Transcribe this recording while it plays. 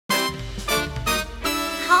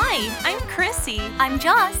Hi, I'm Chrissy, I'm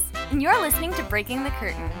Joss, and you're listening to Breaking the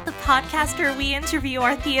Curtain, the podcast where we interview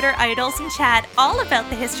our theater idols and chat all about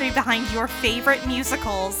the history behind your favorite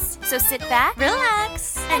musicals. So sit back,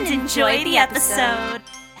 relax, and enjoy the episode.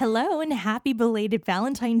 Hello and happy belated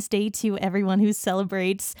Valentine's Day to everyone who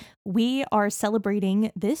celebrates. We are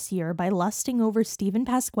celebrating this year by lusting over Stephen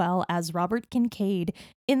Pasquale as Robert Kincaid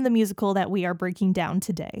in the musical that we are breaking down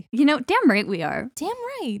today. You know, damn right we are. Damn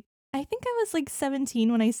right. I think I was like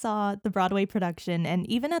 17 when I saw the Broadway production, and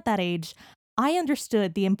even at that age, I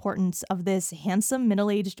understood the importance of this handsome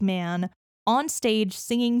middle-aged man on stage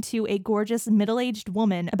singing to a gorgeous middle-aged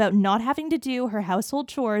woman about not having to do her household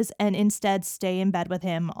chores and instead stay in bed with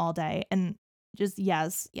him all day. And just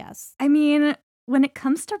yes. I mean, when it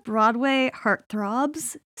comes to Broadway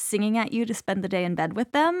heartthrobs singing at you to spend the day in bed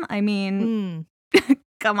with them, I mean,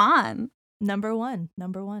 come on. Number one.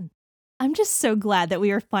 I'm just so glad that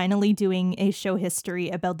we are finally doing a show history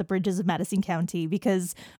about the Bridges of Madison County,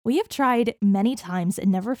 because we have tried many times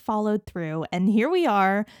and never followed through, and here we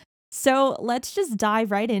are. So let's just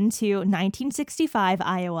dive right into 1965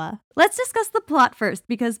 Iowa. Let's discuss the plot first,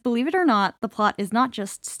 because believe it or not, the plot is not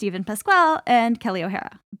just Stephen Pasquale and Kelli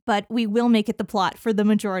O'Hara. But we will make it the plot for the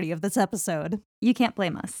majority of this episode. You can't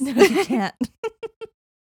blame us. No, you can't.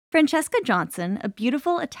 Francesca Johnson, a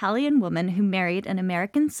beautiful Italian woman who married an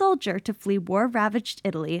American soldier to flee war-ravaged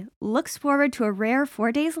Italy, looks forward to a rare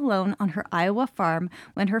 4 days alone on her Iowa farm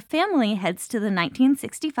when her family heads to the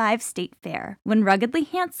 1965 State Fair. When ruggedly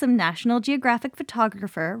handsome National Geographic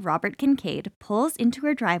photographer Robert Kincaid pulls into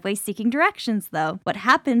her driveway seeking directions, though, what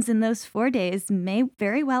happens in those 4 days may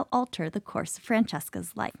very well alter the course of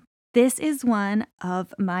Francesca's life. This is one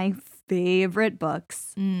of my favorite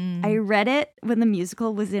books. I read it when the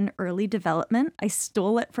musical was in early development. I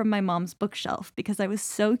stole it from my mom's bookshelf because I was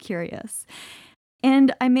so curious.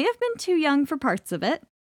 And I may have been too young for parts of it,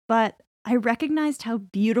 but I recognized how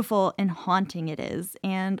beautiful and haunting it is.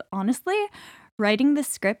 And honestly, writing this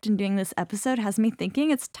script and doing this episode has me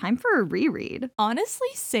thinking it's time for a reread. Honestly,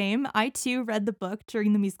 same. I too read the book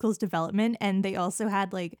during the musical's development, and they also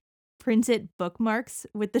had like printed bookmarks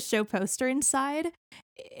with the show poster inside.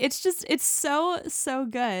 It's so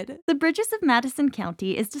good. The Bridges of Madison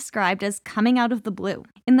County is described as coming out of the blue.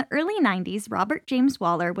 In the early 90s, Robert James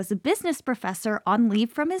Waller was a business professor on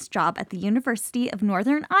leave from his job at the University of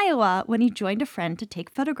Northern Iowa when he joined a friend to take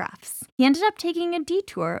photographs. He ended up taking a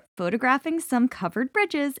detour, photographing some covered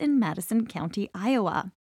bridges in Madison County,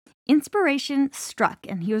 Iowa. Inspiration struck,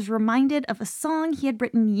 and he was reminded of a song he had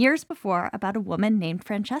written years before about a woman named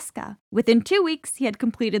Francesca. Within 2 weeks, he had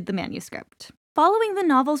completed the manuscript. Following the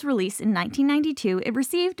novel's release in 1992, it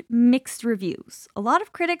received mixed reviews. A lot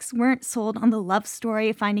of critics weren't sold on the love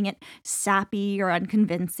story, finding it sappy or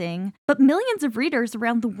unconvincing, but millions of readers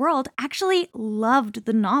around the world actually loved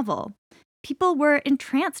the novel. People were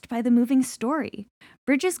entranced by the moving story.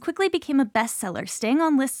 Bridges quickly became a bestseller, staying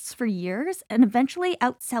on lists for years and eventually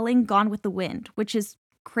outselling Gone with the Wind, which is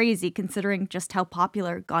crazy considering just how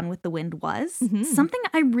popular Gone with the Wind was. Something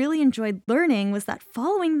I really enjoyed learning was that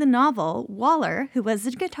following the novel, Waller, who was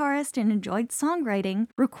a guitarist and enjoyed songwriting,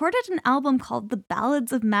 recorded an album called The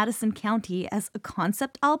Ballads of Madison County as a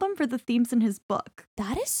concept album for the themes in his book.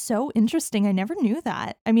 That is so interesting. I never knew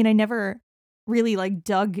that. I mean, I never really like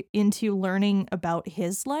dug into learning about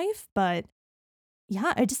his life, but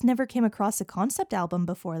yeah, I just never came across a concept album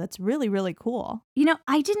before. That's really, really cool. You know,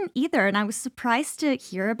 I didn't either, and I was surprised to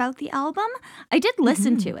hear about the album. I did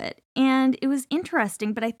listen to it, and it was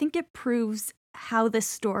interesting, but I think it proves how this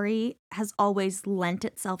story has always lent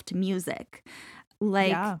itself to music.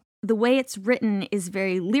 Like, the way it's written is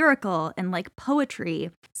very lyrical and like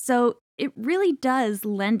poetry. So it really does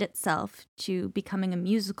lend itself to becoming a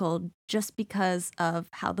musical just because of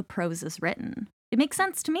how the prose is written. It makes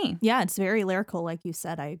sense to me. Yeah, it's very lyrical, like you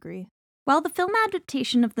said. I agree. While the film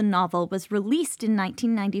adaptation of the novel was released in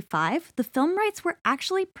 1995, the film rights were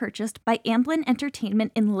actually purchased by Amblin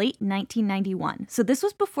Entertainment in late 1991. So this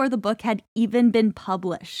was before the book had even been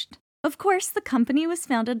published. Of course, the company was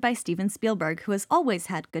founded by Steven Spielberg, who has always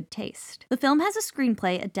had good taste. The film has a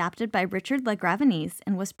screenplay adapted by Richard LaGravenese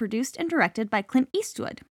and was produced and directed by Clint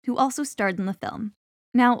Eastwood, who also starred in the film.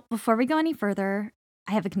 Now, before we go any further,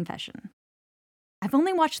 I have a confession. I've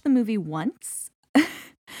only watched the movie once.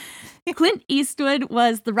 Clint Eastwood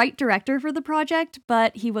was the right director for the project,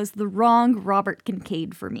 but he was the wrong Robert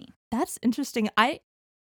Kincaid for me. That's interesting. I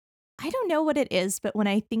don't know what it is, but when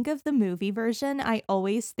I think of the movie version, I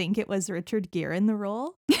always think it was Richard Gere in the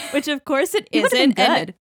role, which of course it isn't. He would have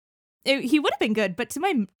been good. He would have been good, but to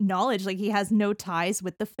my knowledge, like he has no ties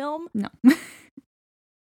with the film. No.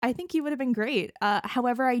 I think he would have been great.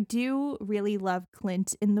 However, I do really love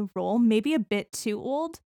Clint in the role, maybe a bit too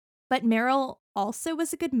old, but Meryl also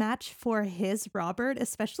was a good match for his Robert,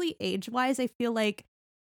 especially age-wise. I feel like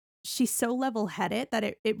she's so level-headed that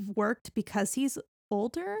it worked because he's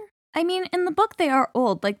older. I mean, in the book, they are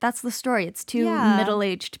old. Like, that's the story. It's two Yeah.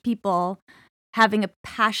 middle-aged people having a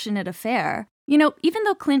passionate affair. You know, even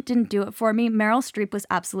though Clint didn't do it for me, Meryl Streep was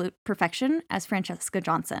absolute perfection as Francesca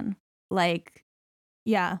Johnson. Like,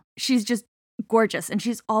 Yeah. she's just gorgeous, and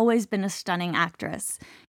she's always been a stunning actress.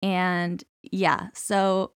 And yeah,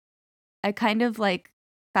 so I kind of like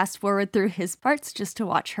fast forward through his parts just to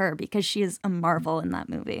watch her because she is a marvel in that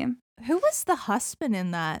movie. Who was the husband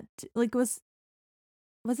in that? Like, was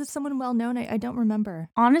it someone well known? I don't remember.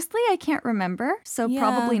 Honestly, I can't remember, so Yeah.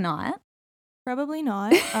 probably not. Probably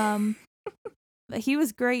not. But he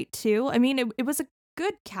was great too. I mean, it was a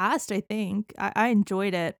good cast, I think. I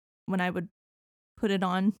enjoyed it when I would put it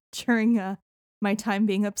on during my time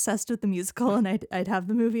being obsessed with the musical, and I'd have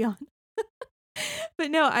the movie on.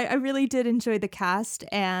 But no, I really did enjoy the cast,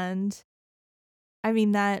 and I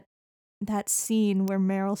mean that scene where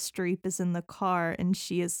Meryl Streep is in the car and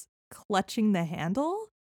she is clutching the handle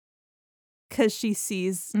because she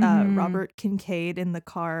sees Robert Kincaid in the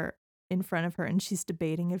car in front of her, and she's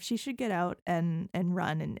debating if she should get out and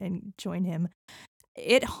run and join him.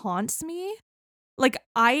 It haunts me. Like,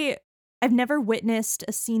 I've never witnessed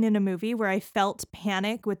a scene in a movie where I felt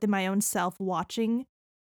panic within my own self watching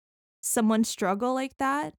someone struggle like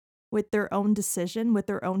that with their own decision, with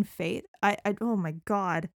their own fate. I oh my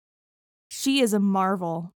God. She is a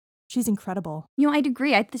marvel. She's incredible. You know, I'd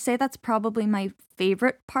agree. I'd say that's probably my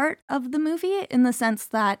favorite part of the movie in the sense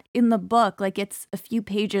that in the book, like it's a few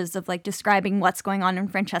pages of like describing what's going on in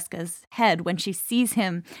Francesca's head when she sees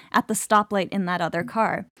him at the stoplight in that other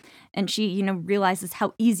car. And she, you know, realizes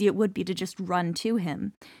how easy it would be to just run to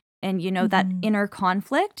him. And, you know, that inner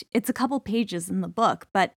conflict, it's a couple pages in the book,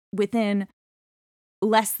 but within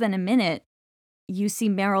less than a minute, you see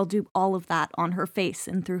Meryl do all of that on her face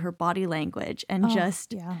and through her body language and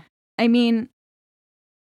Yeah. I mean,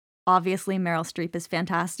 obviously Meryl Streep is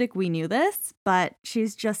fantastic. We knew this, but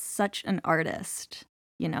she's just such an artist,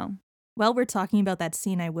 you know. While we're talking about that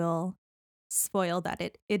scene, I will spoil that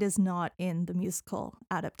it is not in the musical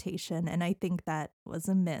adaptation, and I think that was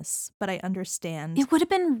a miss, but I understand. It would have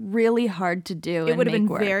been really hard to do. It would have been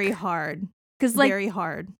very hard. Because, like, very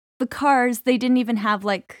hard. The cars, they didn't even have,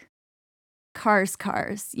 like, cars,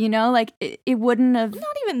 you know? Like, it wouldn't have...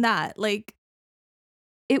 Not even that, like...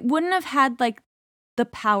 It wouldn't have had, like, the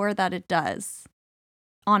power that it does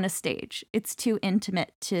on a stage. It's too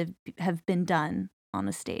intimate to have been done on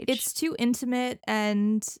a stage. It's too intimate,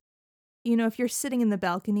 and, you know, if you're sitting in the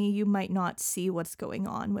balcony, you might not see what's going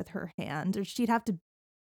on with her hand, or she'd have to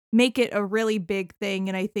make it a really big thing,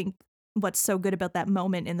 and I think what's so good about that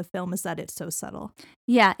moment in the film is that it's so subtle.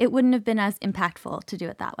 Yeah, it wouldn't have been as impactful to do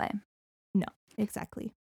it that way. No,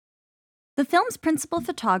 exactly. The film's principal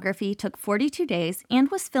photography took 42 days and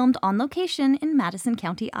was filmed on location in Madison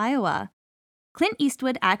County, Iowa. Clint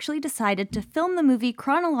Eastwood actually decided to film the movie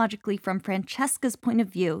chronologically from Francesca's point of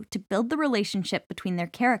view to build the relationship between their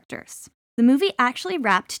characters. The movie actually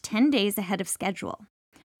wrapped 10 days ahead of schedule.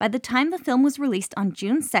 By the time the film was released on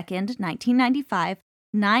June 2nd, 1995,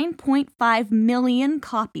 9.5 million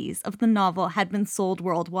copies of the novel had been sold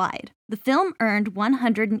worldwide. The film earned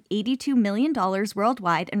 $182 million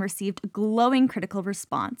worldwide and received a glowing critical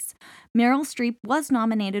response. Meryl Streep was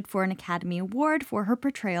nominated for an Academy Award for her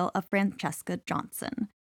portrayal of Francesca Johnson.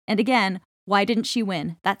 And again, why didn't she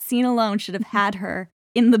win? That scene alone should have had her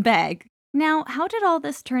in the bag. Now, how did all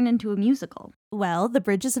this turn into a musical? Well, The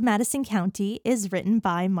Bridges of Madison County is written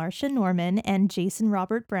by Marcia Norman and Jason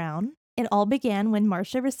Robert Brown. It all began when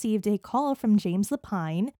Marcia received a call from James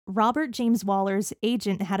Lapine. Robert James Waller's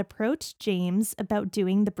agent had approached James about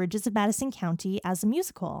doing The Bridges of Madison County as a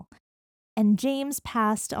musical. And James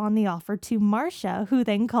passed on the offer to Marcia, who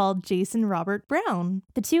then called Jason Robert Brown.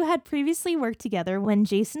 The two had previously worked together when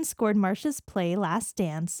Jason scored Marcia's play Last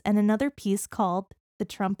Dance and another piece called The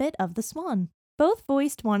Trumpet of the Swan. Both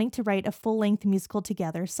voiced wanting to write a full-length musical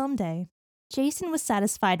together someday. Jason was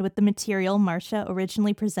satisfied with the material Marcia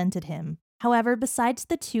originally presented him. However, besides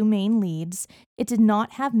the two main leads, it did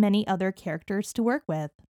not have many other characters to work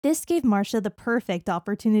with. This gave Marcia the perfect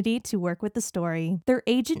opportunity to work with the story. Their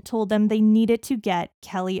agent told them they needed to get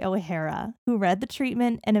Kelli O'Hara, who read the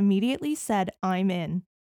treatment and immediately said, "I'm in."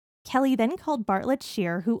 Kelli then called Bartlett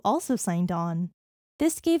Shear, who also signed on.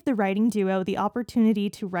 This gave the writing duo the opportunity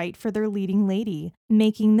to write for their leading lady,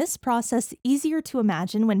 making this process easier to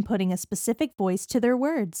imagine when putting a specific voice to their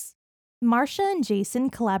words. Marcia and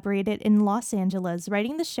Jason collaborated in Los Angeles,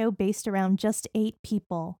 writing the show based around just 8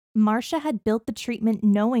 people. Marcia had built the treatment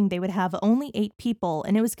knowing they would have only 8 people,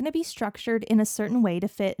 and it was going to be structured in a certain way to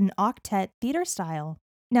fit an octet theater style.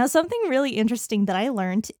 Now, something really interesting that I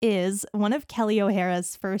learned is one of Kelli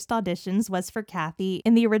O'Hara's first auditions was for Kathy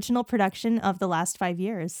in the original production of The Last 5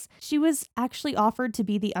 Years. She was actually offered to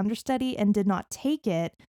be the understudy and did not take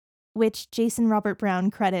it, which Jason Robert Brown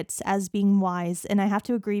credits as being wise, and I have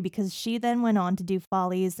to agree because she then went on to do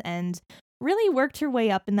Follies and really worked her way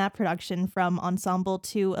up in that production from ensemble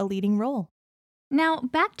to a leading role. Now,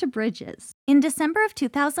 back to Bridges. In December of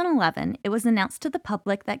 2011, it was announced to the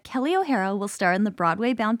public that Kelli O'Hara will star in the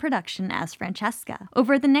Broadway-bound production as Francesca.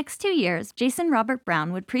 Over the next 2 years, Jason Robert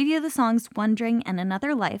Brown would preview the songs Wondering and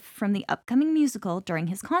Another Life from the upcoming musical during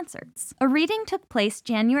his concerts. A reading took place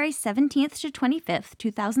January 17th to 25th,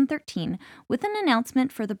 2013, with an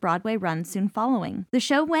announcement for the Broadway run soon following. The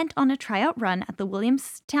show went on a tryout run at the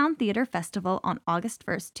Williamstown Theater Festival on August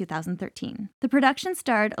 1st, 2013. The production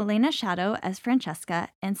starred Elena Shadow as Francesca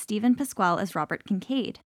and Stephen Pasquale as Robert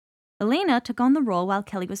Kincaid. Elena took on the role while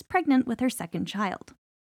Kelli was pregnant with her second child.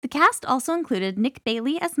 The cast also included Nick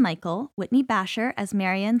Bailey as Michael, Whitney Basher as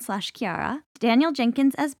Marion/Chiara, Daniel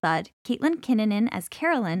Jenkins as Bud, Caitlin Kinnunen as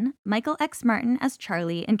Carolyn, Michael X. Martin as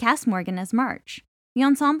Charlie, and Cass Morgan as Marge. The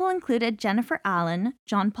ensemble included Jennifer Allen,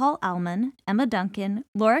 John Paul Allman, Emma Duncan,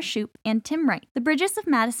 Laura Shoup, and Tim Wright. The Bridges of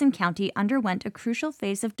Madison County underwent a crucial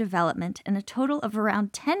phase of development, and a total of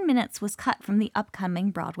around 10 minutes was cut from the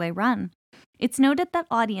upcoming Broadway run. It's noted that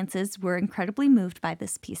audiences were incredibly moved by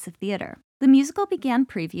this piece of theater. The musical began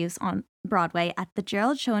previews on Broadway at the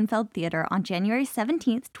Gerald Schoenfeld Theater on January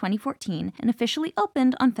 17, 2014, and officially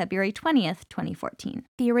opened on February 20th, 2014.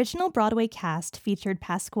 The original Broadway cast featured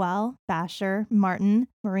Pasquale, Basher, Martin,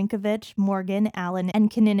 Marinkovich, Morgan, Allen, and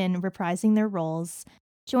Kinnunen reprising their roles.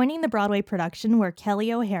 Joining the Broadway production were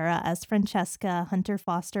Kelli O'Hara as Francesca, Hunter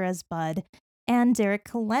Foster as Bud, and Derek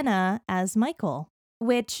Kalena as Michael.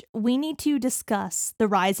 Which we need to discuss the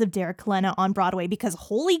rise of Derek Kalena on Broadway because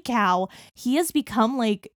holy cow, he has become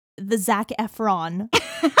like the Zac Efron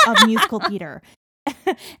of musical theater.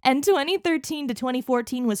 And 2013 to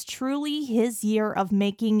 2014 was truly his year of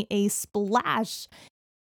making a splash.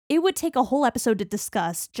 It would take a whole episode to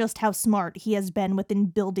discuss just how smart he has been within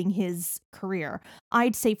building his career.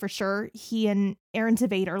 I'd say for sure he and Aaron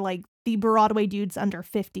Tveit are like the Broadway dudes under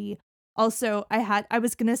 50. Also, I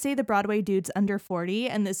was going to say the Broadway dudes under 40,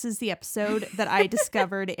 and this is the episode that I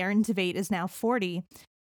discovered Aaron Tveit is now 40.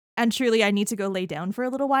 And truly, I need to go lay down for a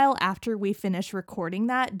little while after we finish recording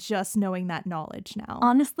that, just knowing that knowledge now.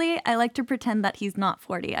 Honestly, I like to pretend that he's not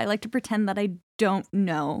 40. I like to pretend that I don't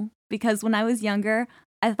know, because when I was younger,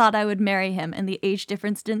 I thought I would marry him, and the age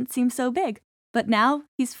difference didn't seem so big. But now,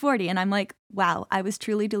 he's 40, and I'm like, wow, I was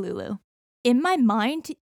truly Delulu. In my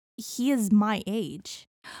mind, he is my age.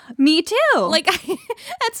 Me too. Like,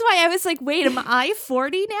 that's why I was like, wait, am I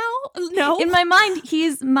 40 now? No. In my mind,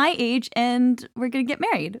 he's my age and we're going to get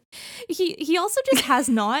married. He also just has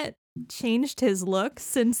not changed his look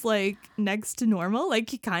since like Next to Normal.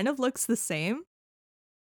 Like, he kind of looks the same.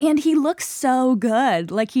 And he looks so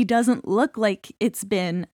good. Like, he doesn't look like it's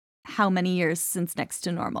been how many years since Next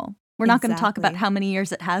to Normal. We're not going to talk about how many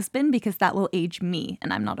years it has been because that will age me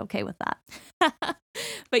and I'm not okay with that.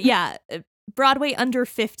 But yeah, Broadway under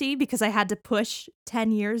 50 because I had to push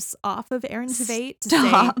 10 years off of Aaron Tveit to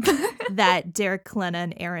say that Derek Kalena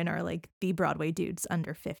and Aaron are like the Broadway dudes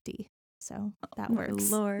under 50. So that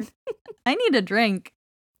works. Oh, Lord. I need a drink.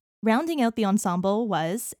 Rounding out the ensemble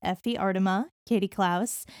was Effie Artema, Katie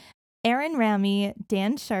Klaus, Aaron Ramy,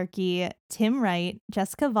 Dan Sharkey, Tim Wright,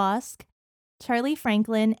 Jessica Vosk, Charlie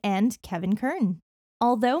Franklin, and Kevin Kern.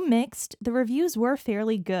 Although mixed, the reviews were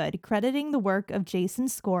fairly good, crediting the work of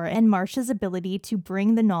Jason's score and Marcia's ability to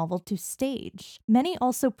bring the novel to stage. Many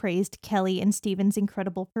also praised Kelli and Stephen's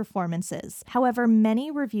incredible performances. However, many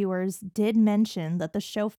reviewers did mention that the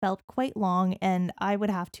show felt quite long, and I would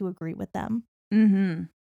have to agree with them. Mm-hmm.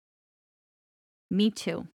 Me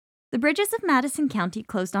too. The Bridges of Madison County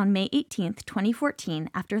closed on May 18th, 2014,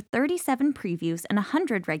 after 37 previews and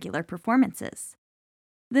 100 regular performances.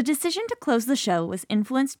 The decision to close the show was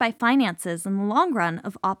influenced by finances in the long run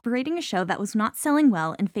of operating a show that was not selling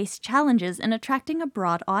well and faced challenges in attracting a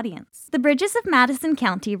broad audience. The Bridges of Madison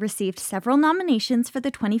County received several nominations for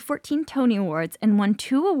the 2014 Tony Awards and won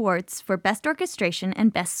 2 awards for Best Orchestration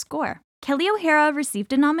and Best Score. Kelli O'Hara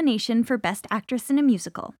received a nomination for Best Actress in a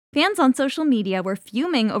Musical. Fans on social media were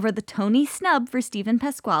fuming over the Tony snub for Stephen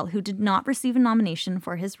Pasquale, who did not receive a nomination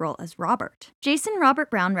for his role as Robert. Jason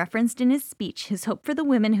Robert Brown referenced in his speech his hope for the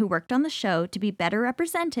women who worked on the show to be better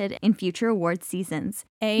represented in future award seasons.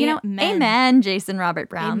 Amen, Jason Robert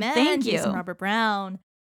Brown. Amen, Thank you. Jason Robert Brown.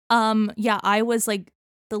 I was like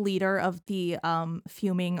the leader of the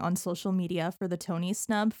fuming on social media for the Tony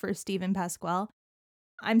snub for Stephen Pasquale.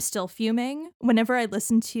 I'm still fuming. Whenever I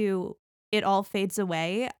listen to It All Fades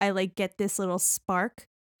Away, I like get this little spark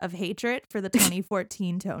of hatred for the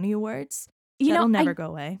 2014 Tony Awards. That'll never go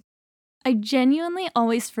away. I genuinely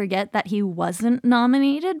always forget that he wasn't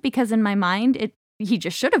nominated because in my mind, he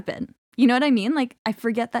just should have been. You know what I mean? Like, I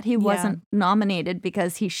forget that he wasn't nominated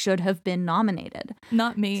because he should have been nominated.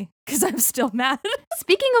 Not me, because I'm still mad.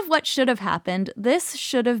 Speaking of what should have happened, this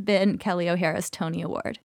should have been Kelli O'Hara's Tony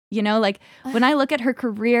Award. You know, like, when I look at her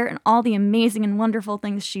career and all the amazing and wonderful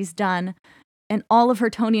things she's done and all of her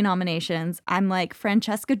Tony nominations, I'm like,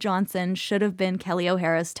 Francesca Johnson should have been Kelli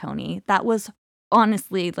O'Hara's Tony. That was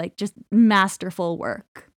honestly, like, just masterful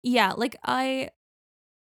work. Yeah, like, I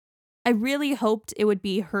really hoped it would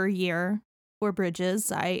be her year for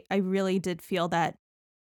Bridges. I really did feel that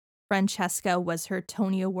Francesca was her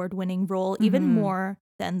Tony Award-winning role, even more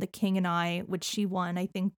than The King and I, which she won, I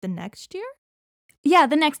think, the next year? Yeah,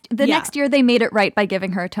 the next year they made it right by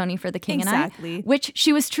giving her a Tony for The King and I. Exactly. Which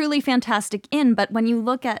she was truly fantastic in, but when you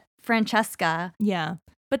look at Francesca... Yeah.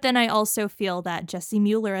 But then I also feel that Jessie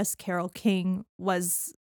Mueller as Carole King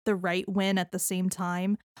was the right win at the same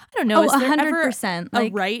time. I don't know. Is there 100%. Ever a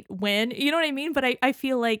right win? You know what I mean? But I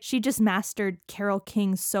feel like she just mastered Carole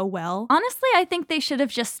King so well. Honestly, I think they should have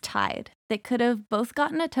just tied. They could have both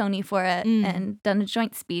gotten a Tony for it and done a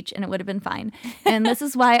joint speech and it would have been fine. And this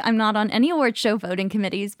is why I'm not on any award show voting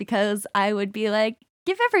committees, because I would be like,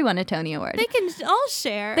 give everyone a Tony Award. They can all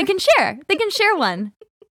share. They can share. They can share one.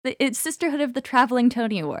 It's Sisterhood of the Traveling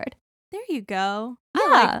Tony Award. There you go. Yeah. I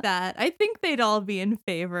like that. I think they'd all be in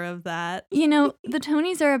favor of that. You know, the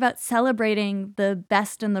Tonys are about celebrating the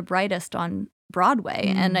best and the brightest on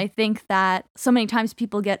Broadway. And I think that so many times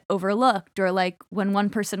people get overlooked, or like when one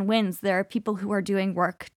person wins, there are people who are doing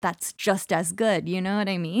work that's just as good. You know what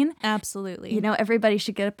I mean? Absolutely. You know, everybody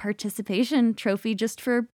should get a participation trophy just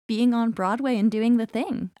for being on Broadway and doing the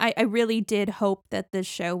thing. I really did hope that this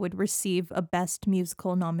show would receive a Best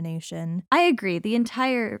Musical nomination. I agree. The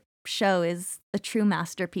entire show is a true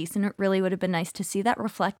masterpiece, and it really would have been nice to see that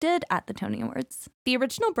reflected at the Tony Awards. The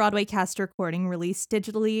original Broadway cast recording released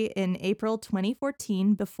digitally in April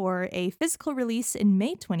 2014 before a physical release in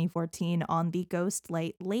May 2014 on the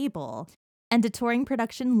Ghostlight label. And a touring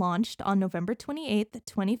production launched on November 28th,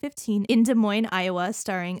 2015 in Des Moines, Iowa,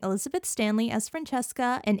 starring Elizabeth Stanley as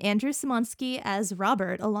Francesca and Andrew Simonsky as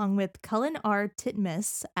Robert, along with Cullen R.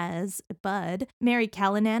 Titmus as Bud, Mary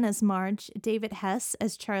Callanan as Marge, David Hess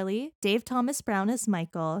as Charlie, Dave Thomas Brown as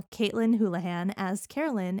Michael, Caitlin Houlihan as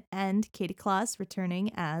Carolyn, and Katie Kloss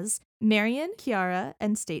returning as Marion, Chiara,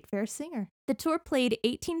 and State Fair singer. The tour played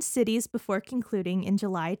 18 cities before concluding in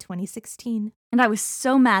July 2016. And I was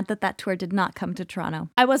so mad that tour did not come to Toronto.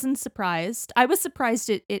 I wasn't surprised. I was surprised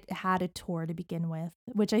it had a tour to begin with,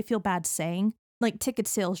 which I feel bad saying. Like, ticket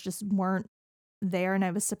sales just weren't there, and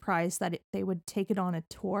I was surprised that they would take it on a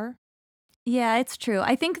tour. Yeah, it's true.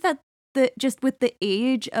 I think that just with the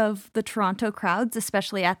age of the Toronto crowds,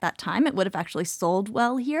 especially at that time, it would have actually sold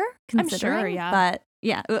well here, considering. I'm sure, yeah. But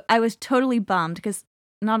yeah, I was totally bummed because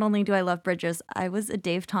not only do I love Bridges, I was a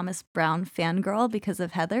Dave Thomas Brown fangirl because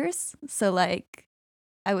of Heathers. So, like,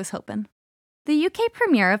 I was hoping. The UK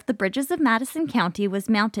premiere of The Bridges of Madison County was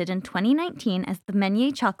mounted in 2019 as the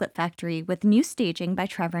Meunier Chocolate Factory with new staging by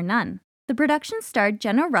Trevor Nunn. The production starred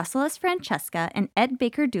Jenna Russell as Francesca and Ed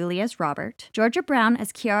Baker-Dooley as Robert, Georgia Brown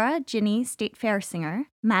as Chiara Ginny State Fair singer,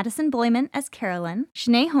 Madison Boyman as Carolyn,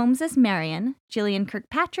 Shanae Holmes as Marion, Gillian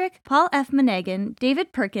Kirkpatrick, Paul F. Monaghan,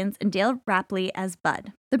 David Perkins, and Dale Rapley as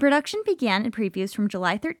Bud. The production began in previews from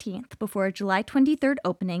July 13th before a July 23rd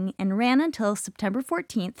opening and ran until September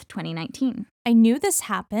 14th, 2019. I knew this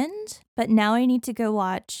happened, but now I need to go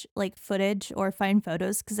watch like footage or find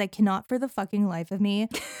photos because I cannot for the fucking life of me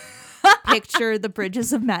picture The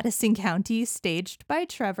Bridges of Madison County staged by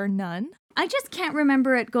Trevor Nunn. I just can't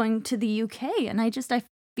remember it going to the UK, and I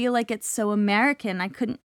feel like it's so American.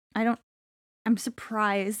 I'm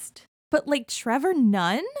surprised. But like Trevor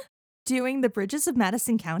Nunn doing The Bridges of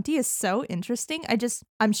Madison County is so interesting.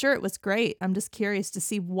 I'm sure it was great. I'm just curious to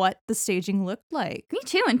see what the staging looked like. Me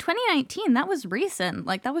too. In 2019, that was recent.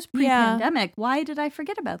 Like, that was pre-pandemic. Yeah. Why did I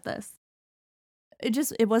forget about this?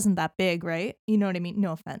 It wasn't that big, right? You know what I mean?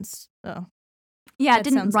 No offense. Oh. Yeah, it That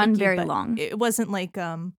didn't sounds run icky, very but long. it wasn't like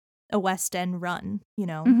a West End run, you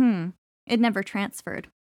know? Mm-hmm. It never transferred.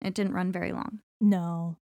 It didn't run very long.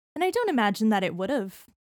 No. And I don't imagine that it would have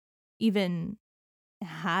even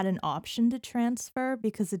had an option to transfer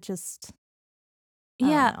because it just, I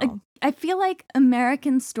Yeah, don't know. I feel like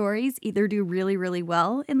American stories either do really, really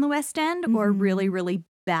well in the West End or really, Mhm. really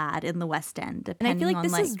bad in the West End, And I feel depending like on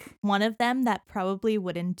this is one of them that probably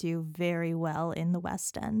wouldn't do very well in the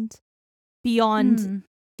West End. Beyond Hmm.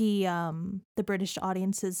 the British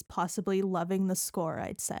audiences possibly loving the score,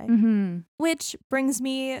 I'd say. Mm-hmm. Which brings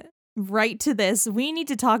me right to this. We need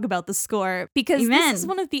to talk about the score because this is Amen.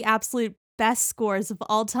 one of the absolute best scores of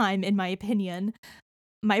all time, in my opinion.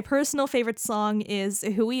 My personal favorite song is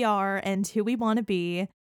Who We Are and Who We Want to Be.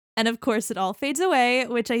 And of course, It All Fades Away,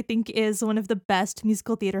 which I think is one of the best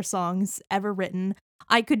musical theater songs ever written.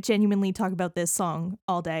 I could genuinely talk about this song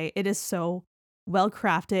all day. It is so well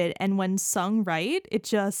crafted. And when sung right, it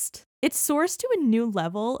soars to a new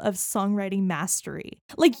level of songwriting mastery.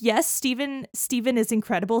 Like, yes, Steven is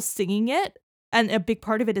incredible singing it. And a big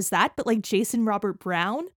part of it is that. But like Jason Robert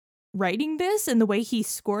Brown writing this and the way he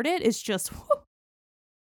scored it is just, whew,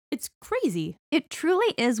 it's crazy. It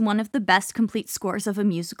truly is one of the best complete scores of a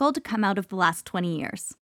musical to come out of the last 20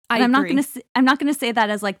 years. I And agree. I'm not gonna say that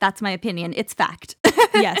as like that's my opinion. It's fact.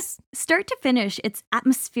 Yes. Start to finish, it's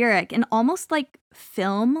atmospheric and almost like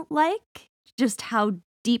film-like, just how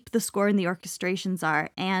deep the score and the orchestrations are,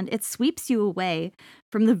 and it sweeps you away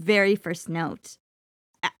from the very first note.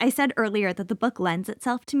 I said earlier that the book lends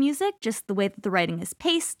itself to music, just the way that the writing is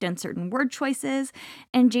paced and certain word choices.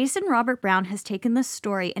 And Jason Robert Brown has taken this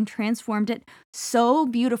story and transformed it so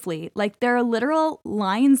beautifully. Like, there are literal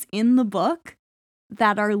lines in the book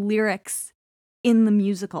that are lyrics in the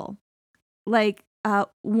musical. Like,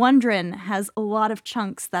 Wondrin' has a lot of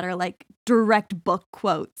chunks that are like direct book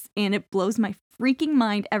quotes, and it blows my freaking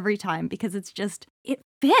mind every time because it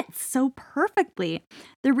fits so perfectly.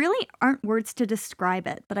 There really aren't words to describe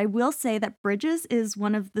it, but I will say that Bridges is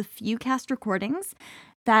one of the few cast recordings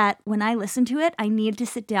that when I listen to it, I need to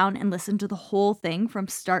sit down and listen to the whole thing from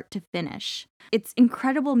start to finish. It's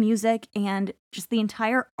incredible music, and just the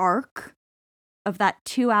entire arc of that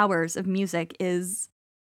 2 hours of music is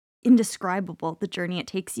indescribable, the journey it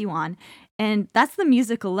takes you on. And that's the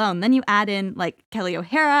music alone. Then you add in like Kelli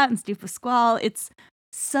O'Hara and Steve Pasquale. It's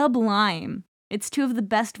sublime. It's two of the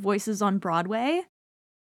best voices on Broadway,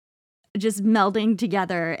 just melding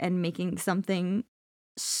together and making something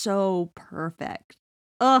so perfect.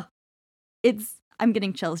 Ugh, I'm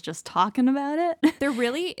getting chills just talking about it. There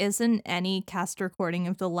really isn't any cast recording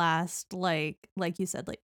of the last, like you said,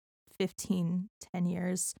 like 10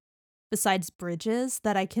 years besides Bridges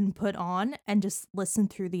that I can put on and just listen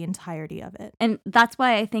through the entirety of it. And that's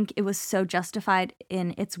why I think it was so justified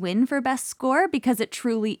in its win for Best Score, because it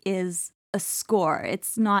truly is a score.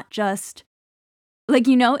 It's not just, like,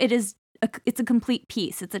 it's a complete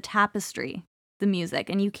piece. It's a tapestry, the music,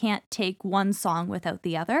 and you can't take one song without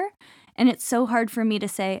the other. And it's so hard for me to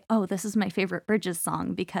say, oh, this is my favorite Bridges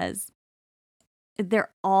song, because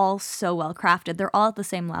they're all so well crafted. They're all at the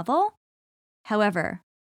same level. However,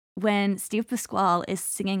 when Steve Pasquale is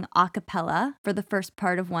singing a cappella for the first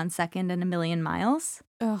part of 1 Second and a Million Miles,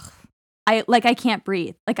 Ugh. I can't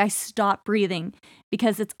breathe. Like, I stop breathing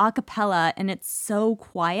because it's a cappella and it's so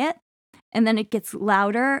quiet. And then it gets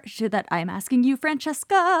louder so that I'm asking you,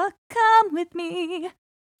 Francesca, come with me.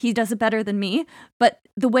 He does it better than me. But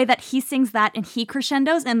the way that he sings that and he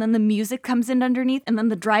crescendos and then the music comes in underneath and then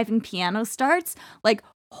the driving piano starts, like,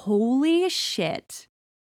 holy shit.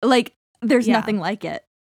 Like, there's Yeah. nothing like it.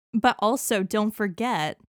 But also, don't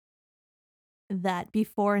forget that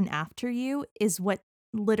Before and After You is what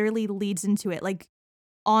literally leads into it. Like,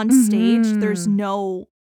 on stage, there's no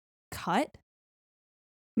cut.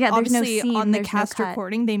 Yeah, there's Obviously, no scene, on the there's cast no cut.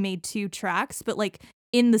 recording, they made 2 tracks, but like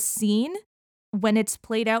in the scene, when it's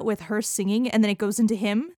played out with her singing and then it goes into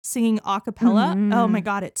him singing a cappella, oh my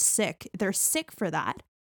God, it's sick. They're sick for that.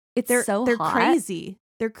 They're so hot. Crazy.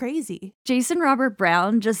 They're crazy. Jason Robert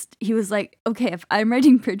Brown he was like, okay, if I'm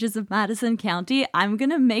writing Bridges of Madison County, I'm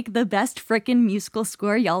gonna make the best frickin' musical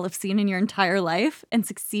score y'all have seen in your entire life, and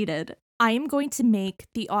succeeded. I am going to make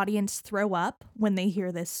the audience throw up when they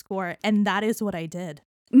hear this score, and that is what I did.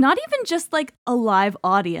 Not even just like a live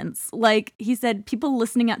audience. Like, he said, people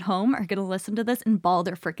listening at home are gonna listen to this and bawl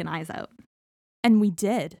their frickin' eyes out. And we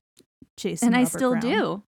did, Jason And Robert I still Brown.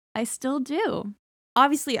 do. I still do.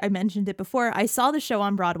 Obviously, I mentioned it before. I saw the show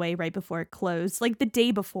on Broadway right before it closed, like the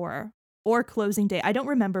day before or closing day. I don't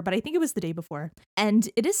remember, but I think it was the day before. And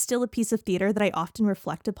it is still a piece of theater that I often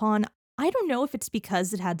reflect upon. I don't know if it's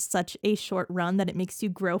because it had such a short run that it makes you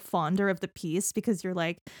grow fonder of the piece because you're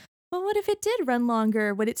like, well, what if it did run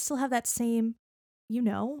longer? Would it still have that same,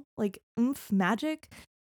 like oomph magic?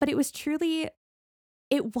 But it was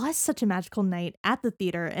such a magical night at the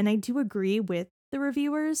theater. And I do agree with the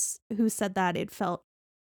reviewers who said that it felt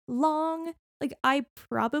long. Like I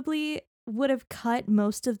probably would have cut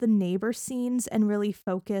most of the neighbor scenes and really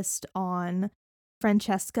focused on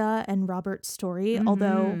Francesca and Robert's story,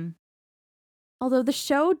 although the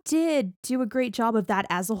show did do a great job of that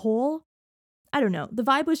as a whole. I don't know. The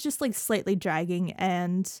vibe was just like slightly dragging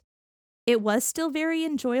and it was still very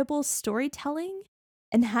enjoyable storytelling.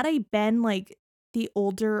 And had I been like the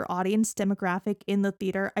older audience demographic in the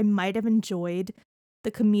theater, I might have enjoyed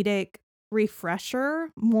the comedic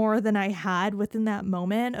refresher more than I had within that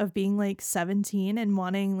moment of being like 17 and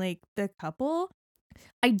wanting like the couple.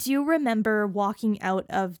 I do remember walking out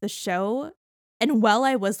of the show, and while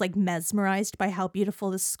I was like mesmerized by how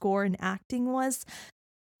beautiful the score and acting was,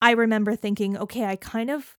 I remember thinking, okay, I kind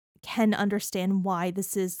of can understand why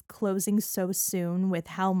this is closing so soon with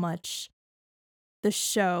how much the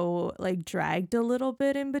show like dragged a little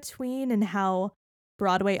bit in between and how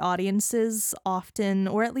Broadway audiences often,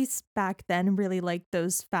 or at least back then, really liked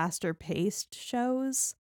those faster paced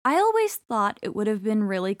shows. I always thought it would have been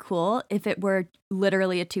really cool if it were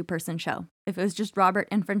literally a 2-person show. If it was just Robert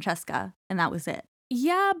and Francesca and that was it.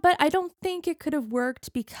 Yeah, but I don't think it could have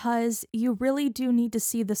worked because you really do need to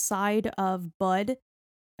see the side of Bud,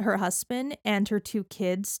 her husband, and her 2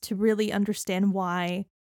 kids to really understand why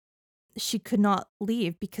she could not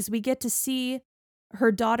leave, because we get to see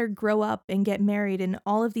her daughter grow up and get married and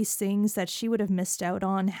all of these things that she would have missed out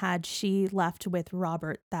on had she left with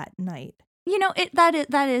Robert that night.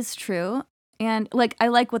 That is true. And like I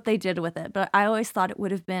like what they did with it, but I always thought it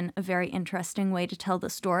would have been a very interesting way to tell the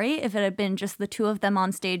story if it had been just the 2 of them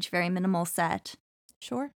on stage, very minimal set.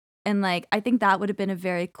 Sure. And like I think that would have been a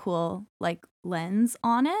very cool like lens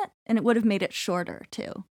on it, and it would have made it shorter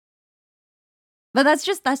too. But that's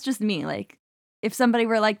just me. Like if somebody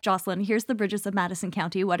were like, Jocelyn, here's the Bridges of Madison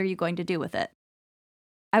County, what are you going to do with it?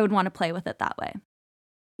 I would want to play with it that way.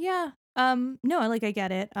 Yeah. No, I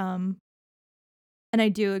get it. And I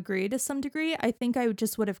do agree to some degree. I think I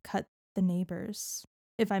just would have cut the neighbors,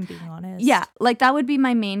 if I'm being honest. Yeah, like that would be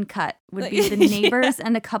my main cut, would be the neighbors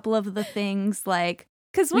and a couple of the things like,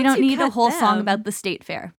 because we don't need a whole song about the state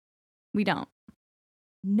fair. We don't.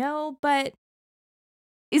 No, but...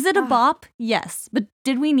 Is it a bop? Yes. But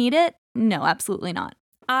did we need it? No, absolutely not.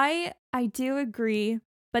 I do agree,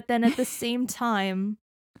 but then at the same time...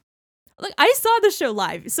 Like, I saw the show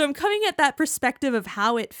live, so I'm coming at that perspective of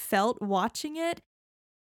how it felt watching it.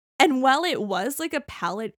 And while it was like a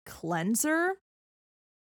palate cleanser,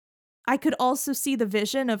 I could also see the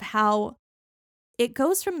vision of how it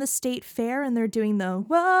goes from the state fair and they're doing the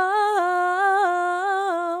whoa,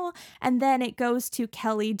 and then it goes to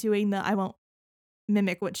Kelli doing the, I won't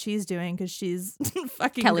mimic what she's doing because she's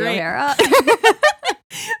fucking Kelli great. O'Hara.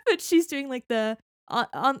 But she's doing like the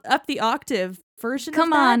on up the octave version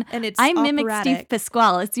Come of that, on, and it's I operatic. mimic Steve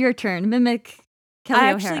Pasquale. It's your turn. Mimic Kelli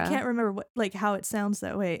I O'Hara. actually can't remember what how it sounds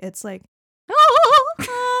that way. It's like,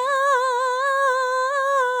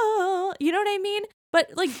 you know what I mean?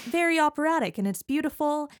 But like very operatic, and it's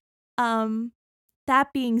beautiful.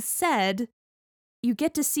 That being said, you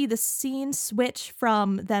get to see the scene switch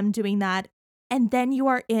from them doing that, and then you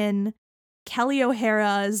are in Kelli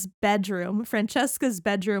O'Hara's bedroom, Francesca's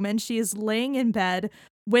bedroom, and she is laying in bed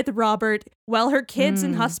with Robert while her kids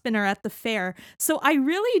and husband are at the fair. So I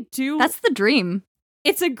really do... That's the dream.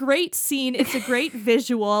 It's a great scene. It's a great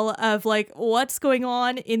visual of like what's going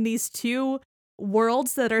on in these 2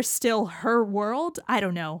 worlds that are still her world. I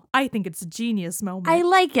don't know. I think it's a genius moment. I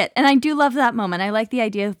like it. And I do love that moment. I like the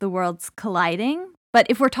idea of the worlds colliding. But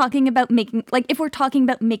if we're talking about making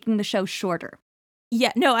the show shorter.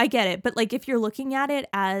 Yeah, no, I get it. But like if you're looking at it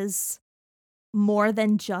as more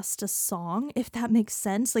than just a song, if that makes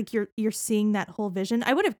sense, like you're seeing that whole vision.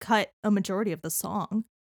 I would have cut a majority of the song.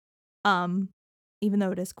 Even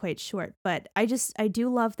though it is quite short, but I do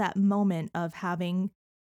love that moment of having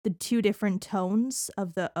the 2 different tones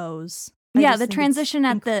of the O's. Yeah, the transition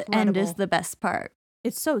at the end is the best part.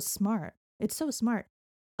 It's so smart. It's so smart.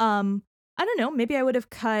 I don't know, maybe I would have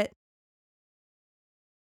cut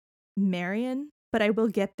Marion, but I will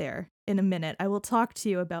get there in a minute. I will talk to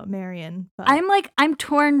you about Marion. But I'm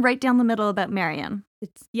torn right down the middle about Marion.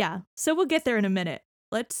 So we'll get there in a minute.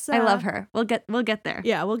 I love her. We'll get there.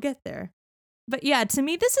 Yeah, we'll get there. But yeah, to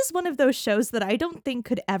me, this is one of those shows that I don't think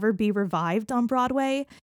could ever be revived on Broadway.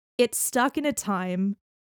 It's stuck in a time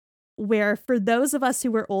where for those of us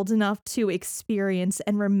who were old enough to experience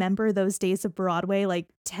and remember those days of Broadway like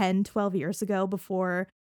 10, 12 years ago before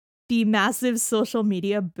the massive social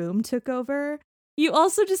media boom took over, you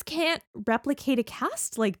also just can't replicate a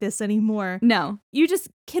cast like this anymore. No. You just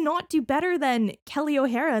cannot do better than Kelli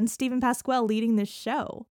O'Hara and Stephen Pasquale leading this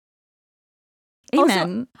show. Amen.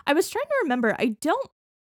 Also, I was trying to remember. I don't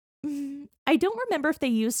remember if they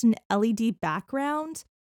used an LED background.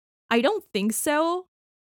 I don't think so.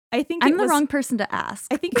 I'm the wrong person to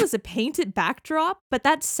ask. I think it was a painted backdrop, but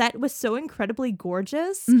that set was so incredibly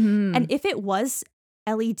gorgeous. Mm-hmm. And if it was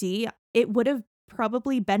LED, it would have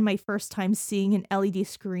probably been my first time seeing an LED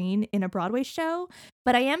screen in a Broadway show.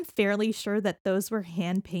 But I am fairly sure that those were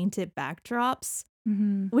hand-painted backdrops,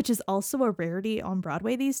 which is also a rarity on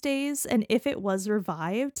Broadway these days. And if it was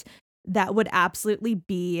revived, that would absolutely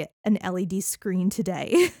be an LED screen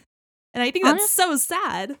today. And I think that's so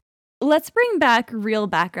sad. Let's bring back real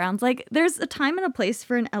backgrounds. Like, there's a time and a place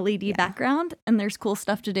for an LED background, and there's cool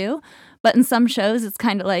stuff to do. But in some shows, it's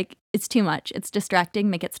kind of like, it's too much. It's distracting.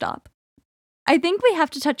 Make it stop. I think we have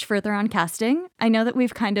to touch further on casting. I know that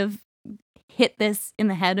we've kind of hit this in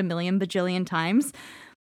the head a million bajillion times,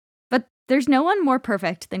 but there's no one more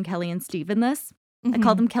perfect than Kelli and Steve in this. I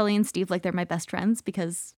call them Kelli and Steve like they're my best friends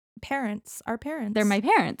because our parents. They're my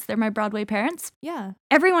parents. They're my Broadway parents. Yeah.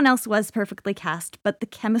 Everyone else was perfectly cast, but the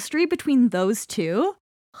chemistry between those two,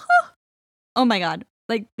 oh my God.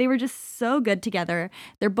 Like, they were just so good together.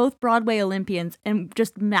 They're both Broadway Olympians and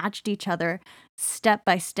just matched each other step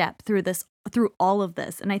by step through all of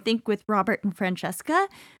this. And I think with Robert and Francesca,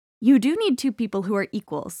 you do need two people who are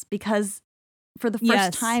equals because for the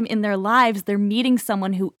first time in their lives, they're meeting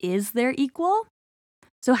someone who is their equal.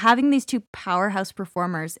 So having these two powerhouse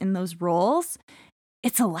performers in those roles,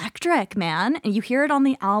 it's electric, man. And you hear it on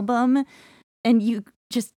the album and you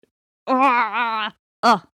just,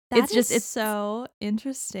 it's so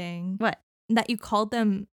interesting. What? That you called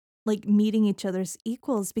them like meeting each other's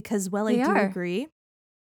equals because, well, I do agree.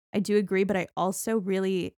 I do agree, but I also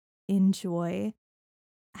really enjoy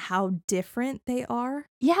how different they are.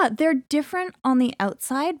 Yeah, they're different on the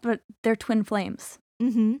outside, but they're twin flames.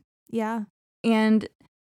 Yeah. And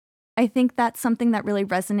I think that's something that really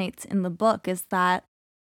resonates in the book is that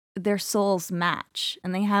their souls match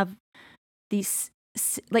and they have these,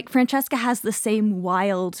 like Francesca has the same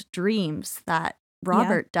wild dreams that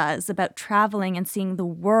Robert does about traveling and seeing the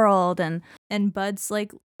world. And Bud's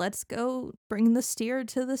like, let's go bring the steer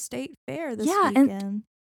to the state fair this weekend.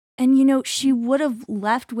 And, you know, she would have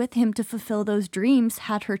left with him to fulfill those dreams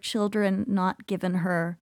had her children not given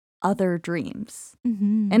her other dreams.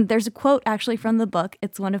 And there's a quote actually from the book.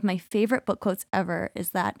 It's one of my favorite book quotes ever, is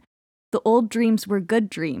that the old dreams were good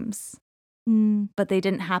dreams, but they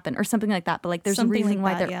didn't happen, or something like that. But like, there's a reason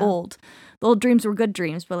why they're old. The old dreams were good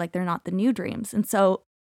dreams, but like, they're not the new dreams. And so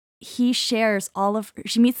she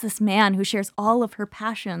meets this man who shares all of her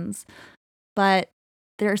passions, but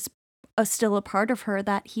there's still a part of her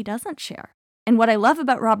that he doesn't share. And what I love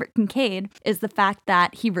about Robert Kincaid is the fact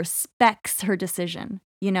that he respects her decision.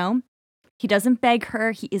 You know, he doesn't beg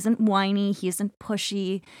her. He isn't whiny. He isn't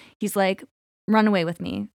pushy. He's like, run away with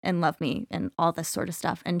me and love me and all this sort of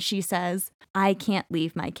stuff. And she says, I can't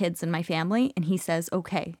leave my kids and my family. And he says,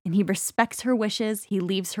 okay. And he respects her wishes. He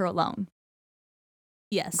leaves her alone.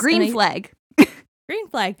 Yes. Green flag. Green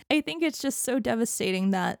flag. I think it's just so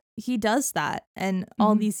devastating that he does that. And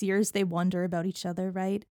all these years they wonder about each other,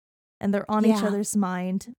 right? And they're on each other's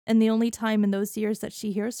mind. And the only time in those years that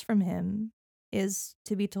she hears from him is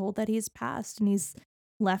to be told that he's passed and he's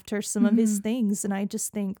left her some of his things. And I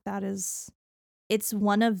just think it's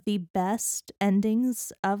one of the best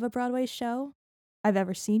endings of a Broadway show I've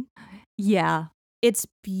ever seen. Yeah. It's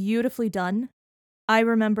beautifully done. I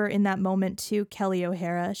remember in that moment too, Kelli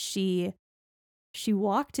O'Hara, she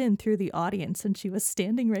walked in through the audience and she was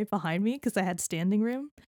standing right behind me because I had standing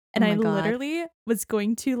room. And I literally was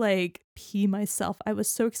going to like pee myself. I was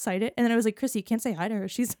so excited. And then I was like, Chrissy, you can't say hi to her.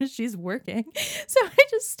 She's working. So I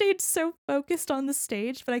just stayed so focused on the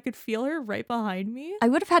stage, but I could feel her right behind me. I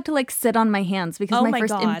would have had to like sit on my hands because my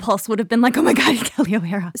first impulse would have been like, oh my God, Kelli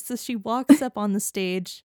O'Hara. So she walks up on the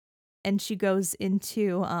stage and she goes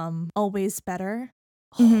into Always Better.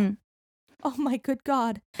 Oh my good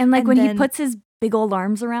God. And like when he puts his big old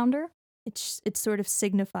arms around her. It sort of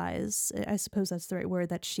signifies, I suppose that's the right word,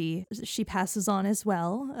 that she passes on as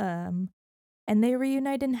well, and they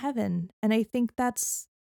reunite in heaven. And I think that's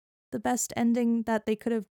the best ending that they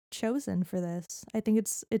could have chosen for this. I think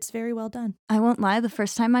it's very well done. I won't lie, the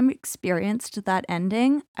first time I experienced that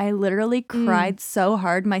ending, I literally cried so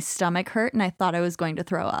hard my stomach hurt and I thought I was going to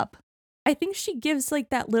throw up. I think she gives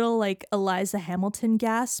like that little like Eliza Hamilton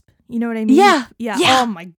gasp, You know what I mean? Yeah. Yeah. Yeah. Oh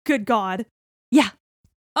my good God. Yeah.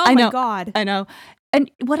 Oh I my know. God. I know. And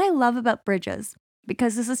what I love about Bridges,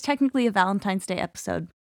 because this is technically a Valentine's Day episode,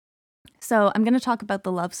 so I'm going to talk about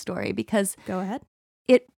the love story because Go ahead.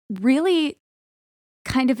 it really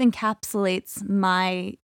kind of encapsulates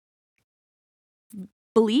my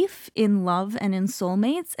belief in love and in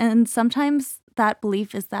soulmates. And sometimes that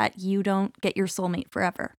belief is that you don't get your soulmate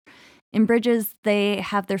forever. In Bridges, they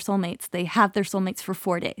have their soulmates. They have their soulmates for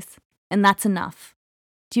 4 days. And that's enough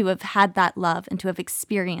to have had that love and to have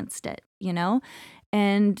experienced it, you know?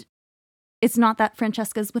 And it's not that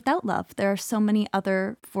Francesca's without love. There are so many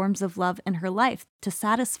other forms of love in her life to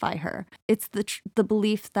satisfy her. It's the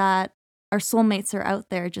belief that our soulmates are out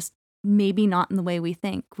there, just maybe not in the way we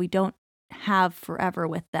think. We don't have forever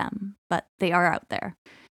with them, but they are out there.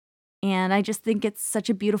 And I just think it's such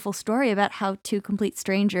a beautiful story about how two complete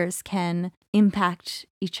strangers can impact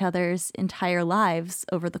each other's entire lives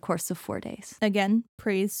over the course of 4 days. Again,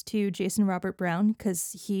 praise to Jason Robert Brown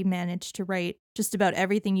because he managed to write just about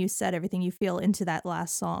everything you said, everything you feel into that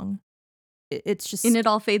last song. It's just... And It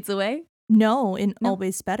All Fades Away? No,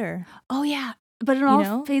 Always Better. Oh, yeah. But it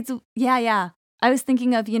all fades... Yeah. I was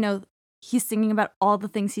thinking of, he's singing about all the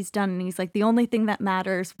things he's done, and he's like, the only thing that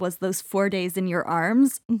matters was those 4 days in your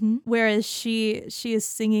arms. Mm-hmm. Whereas she is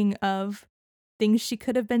singing of things she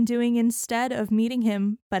could have been doing instead of meeting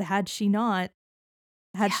him, but had she not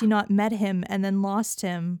met him and then lost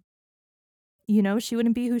him, she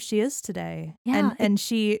wouldn't be who she is today. Yeah. And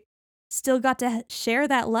she still got to share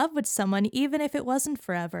that love with someone, even if it wasn't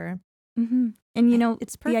forever. Mm-hmm. And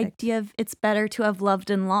it's perfect. The idea of it's better to have loved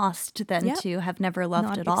and lost than to have never loved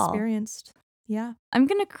not at all. Experienced. Yeah. I'm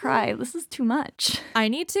gonna cry. This is too much. I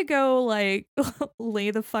need to go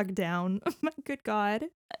lay the fuck down. My good God.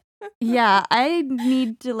 Yeah, I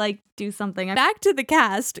need to do something. Back to the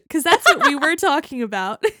cast, because that's what we were talking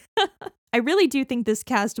about. I really do think this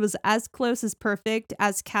cast was as close as perfect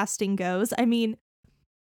as casting goes. I mean,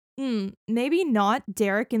 maybe not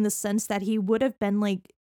Derek in the sense that he would have been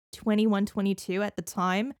 21, 22 at the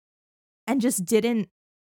time and just didn't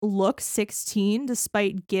look 16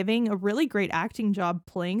 despite giving a really great acting job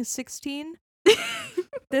playing 16.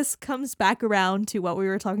 This comes back around to what we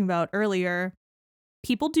were talking about earlier.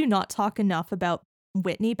 People do not talk enough about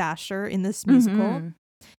Whitney Basher in this musical. Mm-hmm.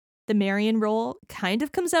 The Marion role kind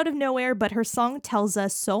of comes out of nowhere, but her song tells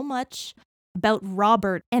us so much about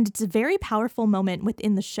Robert, and it's a very powerful moment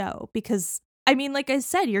within the show because, I mean, like I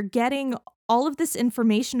said, you're getting all of this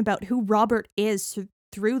information about who Robert is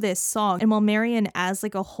through this song. And while Marion as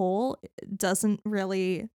a whole doesn't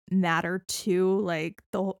really matter to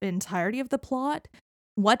the entirety of the plot,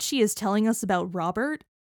 what she is telling us about Robert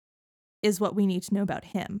is what we need to know about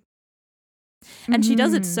him. And she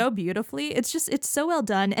does it so beautifully. It's so well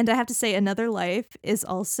done. And I have to say, Another Life is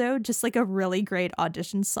also just a really great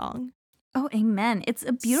audition song. Oh, amen. It's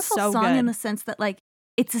a beautiful so song good. In the sense that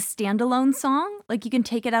it's a standalone song. You can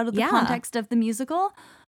take it out of the context of the musical,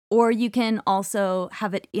 or you can also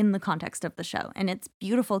have it in the context of the show. And it's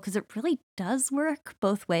beautiful because it really does work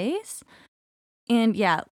both ways. And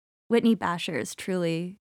yeah, Whitney Basher is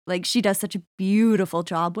truly, she does such a beautiful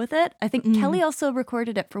job with it. I think Kelli also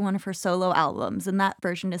recorded it for one of her solo albums, and that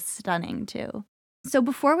version is stunning too. So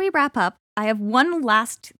before we wrap up, I have one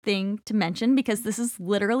last thing to mention because this is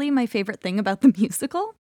literally my favorite thing about the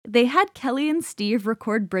musical. They had Kelli and Steve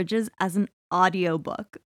record Bridges as an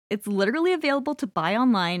audiobook. It's literally available to buy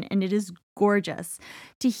online, and it is gorgeous.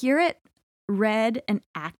 To hear it read and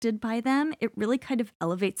acted by them, it really kind of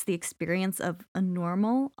elevates the experience of a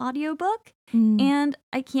normal audiobook. And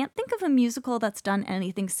I can't think of a musical that's done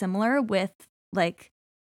anything similar with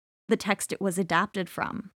the text it was adapted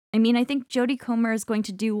from. I mean, I think Jodie Comer is going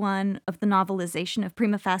to do one of the novelization of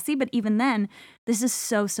Prima Facie, but even then, this is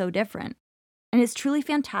so different. And it's truly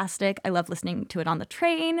fantastic. I love listening to it on the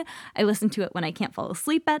train. I listen to it when I can't fall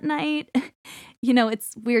asleep at night.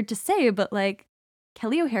 It's weird to say, but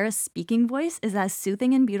Kelli O'Hara's speaking voice is as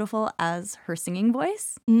soothing and beautiful as her singing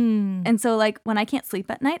voice. And so when I can't sleep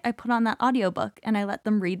at night, I put on that audiobook and I let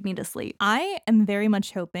them read me to sleep. I am very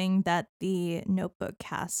much hoping that the Notebook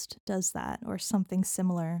cast does that or something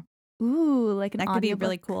similar. Ooh, an that audiobook. Could be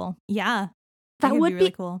really cool. Yeah. That would be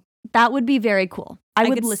really cool. That would be very cool. I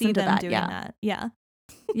would listen to that. Doing that. Yeah.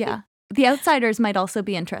 Yeah. The Outsiders might also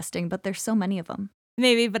be interesting, but there's so many of them.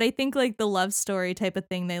 Maybe, but I think the love story type of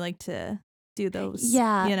thing, they like to do those.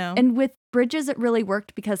 Yeah. And with Bridges, it really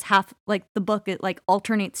worked because half the book, it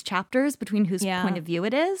alternates chapters between whose point of view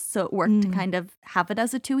it is. So it worked to kind of have it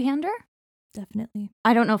as a two-hander. Definitely.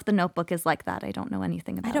 I don't know if the Notebook is like that. I don't know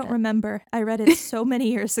anything about it. I don't remember. I read it so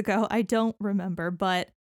many years ago. I don't remember, but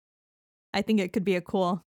I think it could be a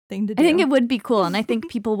cool thing to do. I think it would be cool, and I think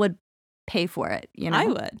people would pay for it, you know? I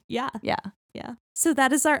would, yeah. Yeah. Yeah. So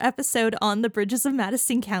that is our episode on the Bridges of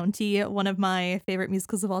Madison County, one of my favorite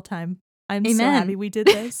musicals of all time. I'm so Amen. happy we did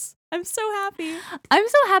this. I'm so happy. I'm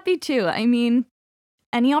so happy too. I mean,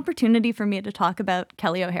 any opportunity for me to talk about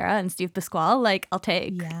Kelli O'Hara and Steve Pasquale, like, I'll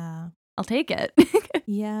take. Yeah. I'll take it.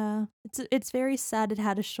 Yeah. It's very sad it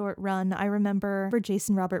had a short run. I remember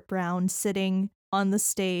Jason Robert Brown sitting on the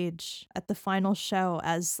stage at the final show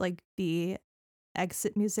as like the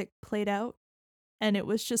exit music played out. And it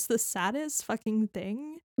was just the saddest fucking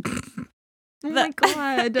thing. Oh my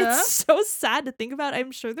God. It's so sad to think about.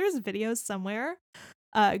 I'm sure there's videos somewhere.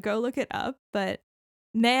 Go look it up. But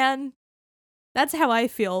man, that's how I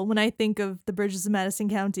feel when I think of the Bridges of Madison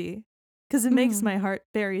County. Because it makes my heart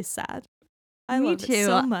very sad. I love it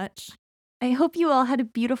so much. I hope you all had a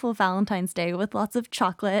beautiful Valentine's Day with lots of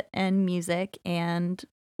chocolate and music and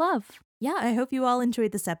love. Yeah, I hope you all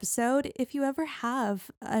enjoyed this episode. If you ever have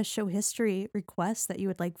a show history request that you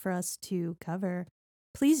would like for us to cover,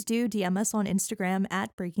 please do DM us on Instagram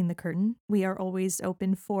at Breaking the Curtain. We are always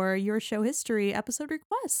open for your show history episode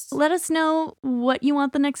requests. Let us know what you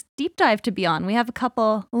want the next deep dive to be on. We have a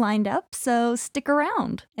couple lined up, so stick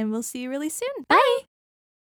around. And we'll see you really soon. Bye!